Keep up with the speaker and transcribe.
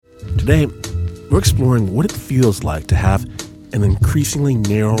Today, we're exploring what it feels like to have an increasingly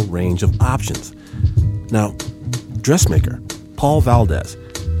narrow range of options. Now, dressmaker Paul Valdez,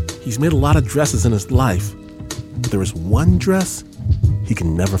 he's made a lot of dresses in his life, but there is one dress he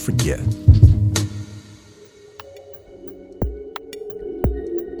can never forget.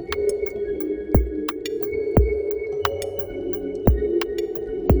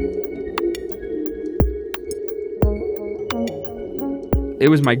 It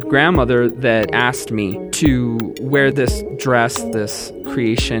was my grandmother that asked me to wear this dress, this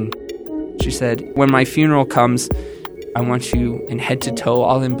creation. She said, when my funeral comes, I want you in head to toe,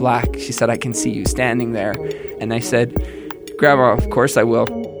 all in black. She said, I can see you standing there. And I said, Grandma, of course I will.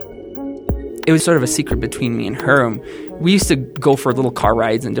 It was sort of a secret between me and her. We used to go for little car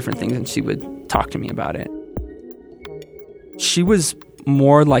rides and different things, and she would talk to me about it. She was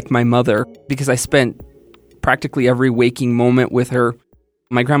more like my mother because I spent practically every waking moment with her.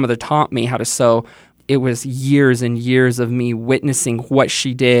 My grandmother taught me how to sew. It was years and years of me witnessing what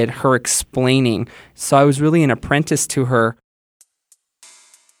she did, her explaining. So I was really an apprentice to her.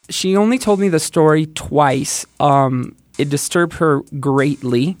 She only told me the story twice. It disturbed her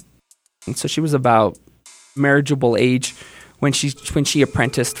greatly. And so she was about marriageable age when she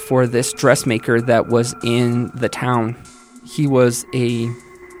apprenticed for this dressmaker that was in the town. He was a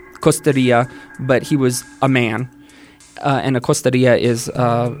costeria, but he was a man. And a costeria is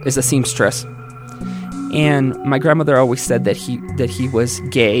a seamstress. And my grandmother always said that he was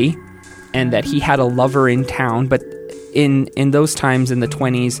gay and that he had a lover in town. But in those times, in the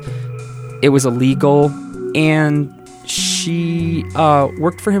 20s, it was illegal. And she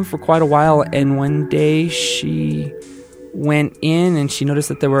worked for him for quite a while. And one day she went in and she noticed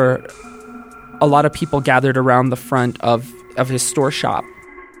that there were a lot of people gathered around the front of his store shop.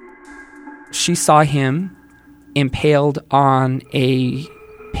 She saw him impaled on a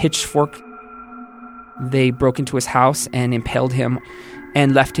pitchfork. They broke into his house and impaled him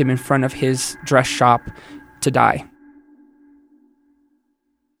and left him in front of his dress shop to die.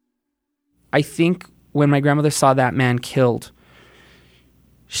 I think when my grandmother saw that man killed,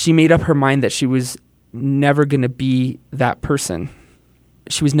 she made up her mind that she was never going to be that person.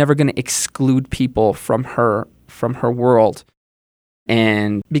 She was never going to exclude people from her world.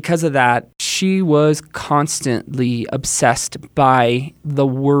 And because of that, she was constantly obsessed by the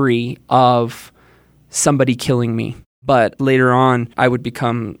worry of somebody killing me. But later on, I would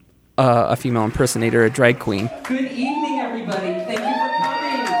become a female impersonator, a drag queen. Good evening, everybody. Thank you for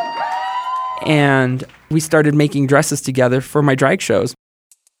coming. And we started making dresses together for my drag shows.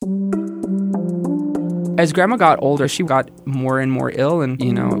 As Grandma got older, she got more and more ill, and,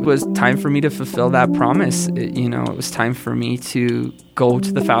 it was time for me to fulfill that promise. It was time for me to go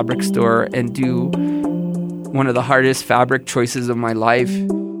to the fabric store and do one of the hardest fabric choices of my life.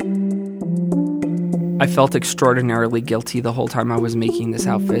 I felt extraordinarily guilty the whole time I was making this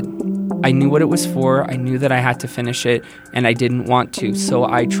outfit. I knew what it was for, I knew that I had to finish it, and I didn't want to, so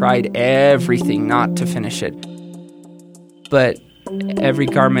I tried everything not to finish it. But every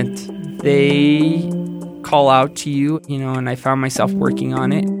garment, they call out to you, and I found myself working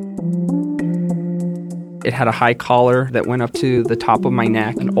on it. It had a high collar that went up to the top of my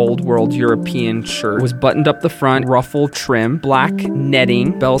neck, an old world European shirt. It was buttoned up the front, ruffled trim, black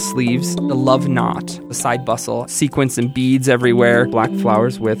netting, bell sleeves, a love knot, a side bustle, sequins and beads everywhere, black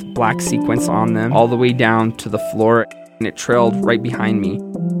flowers with black sequins on them, all the way down to the floor, and it trailed right behind me.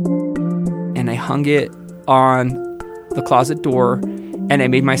 And I hung it on the closet door, and I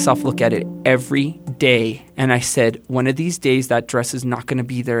made myself look at it every day. And I said, one of these days, that dress is not going to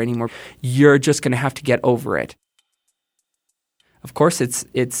be there anymore. You're just going to have to get over it. Of course,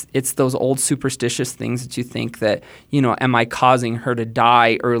 it's those old superstitious things that you think that, am I causing her to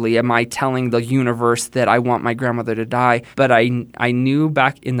die early? Am I telling the universe that I want my grandmother to die? But I knew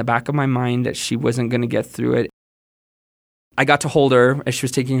back in the back of my mind that she wasn't going to get through it. I got to hold her as she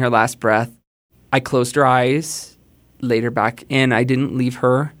was taking her last breath. I closed her eyes, laid her back in. I didn't leave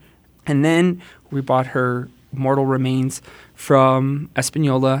her. And then we brought her mortal remains from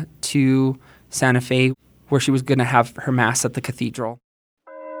Espanola to Santa Fe, where she was going to have her mass at the cathedral.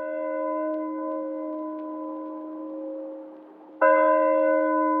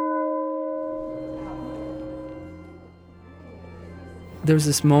 There was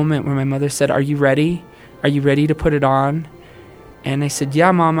this moment where my mother said, "Are you ready? Are you ready to put it on?" And I said,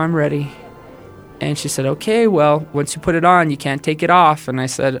 "Yeah, Mom, I'm ready." And she said, "Okay, well, once you put it on, you can't take it off." And I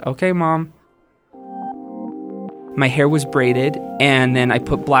said, "Okay, Mom." My hair was braided, and then I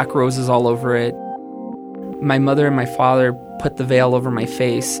put black roses all over it. My mother and my father put the veil over my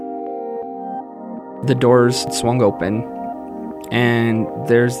face. The doors swung open, and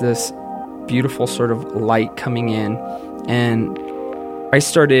there's this beautiful sort of light coming in, and I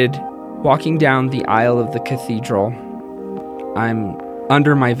started walking down the aisle of the cathedral. I'm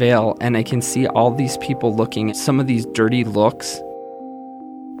under my veil, and I can see all these people looking at some of these dirty looks.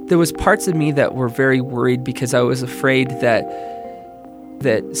 There was parts of me that were very worried because I was afraid that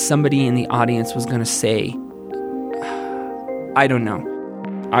somebody in the audience was going to say, I don't know.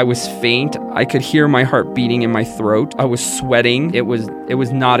 I was faint. I could hear my heart beating in my throat. I was sweating. It was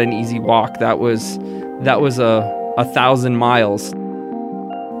not an easy walk. That was 1,000 miles.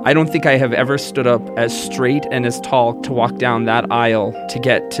 I don't think I have ever stood up as straight and as tall to walk down that aisle to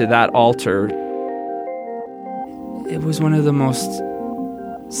get to that altar. It was one of the most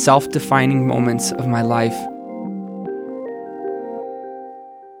self-defining moments of my life.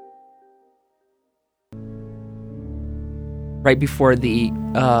 Right before the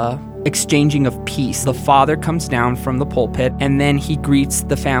exchanging of peace, the father comes down from the pulpit, and then he greets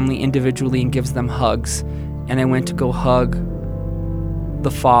the family individually and gives them hugs. And I went to go hug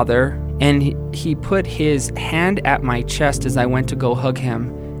the father, and he put his hand at my chest as I went to go hug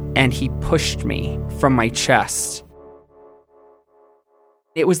him, and he pushed me from my chest.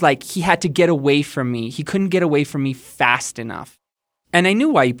 It was like he had to get away from me. He couldn't get away from me fast enough. And I knew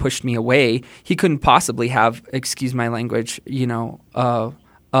why he pushed me away. He couldn't possibly have, excuse my language,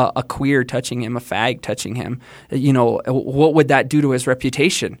 a queer touching him, a fag touching him. What would that do to his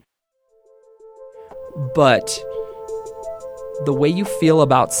reputation? But the way you feel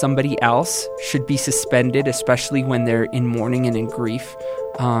about somebody else should be suspended, especially when they're in mourning and in grief.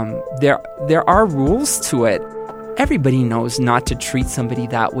 There are rules to it. Everybody knows not to treat somebody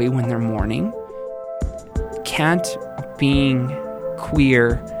that way when they're mourning. Can't being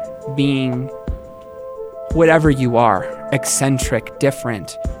queer, being whatever you are, eccentric,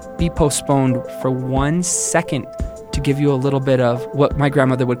 different, be postponed for 1 second to give you a little bit of what my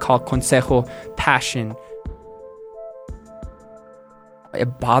grandmother would call consejo, passion.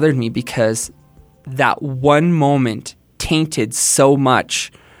 It bothered me because that one moment tainted so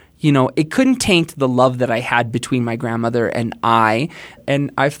much. It couldn't taint the love that I had between my grandmother and I. And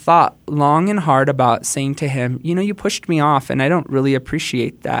I've thought long and hard about saying to him, you pushed me off and I don't really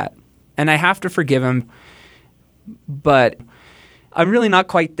appreciate that. And I have to forgive him, but I'm really not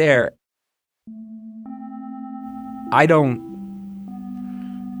quite there. I don't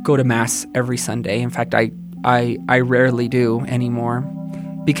go to Mass every Sunday. In fact, I rarely do anymore,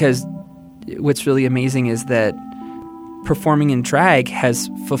 because what's really amazing is that performing in drag has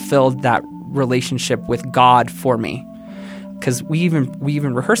fulfilled that relationship with God for me, because we even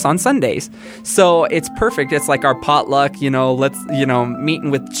rehearse on Sundays, so it's perfect. It's like our potluck, let's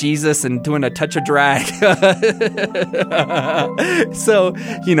meeting with Jesus and doing a touch of drag. So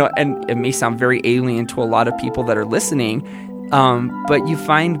and it may sound very alien to a lot of people that are listening, but you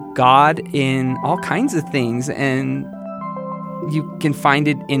find God in all kinds of things, and you can find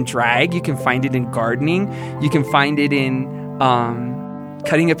it in drag, you can find it in gardening, you can find it in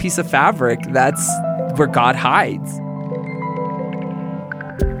cutting a piece of fabric. That's where God hides.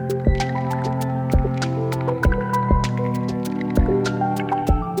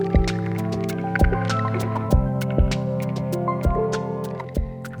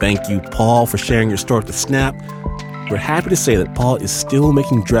 Thank you, Paul, for sharing your story with the Snap. We're happy to say that Paul is still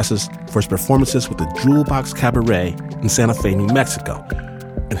making dresses for his performances with the Jewel Box Cabaret in Santa Fe, New Mexico.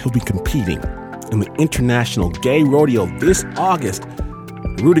 And he'll be competing in the International Gay Rodeo this August.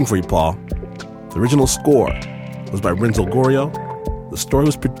 We're rooting for you, Paul. The original score was by Renzo Gorio. The story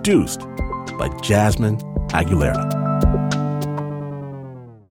was produced by Jasmine Aguilera.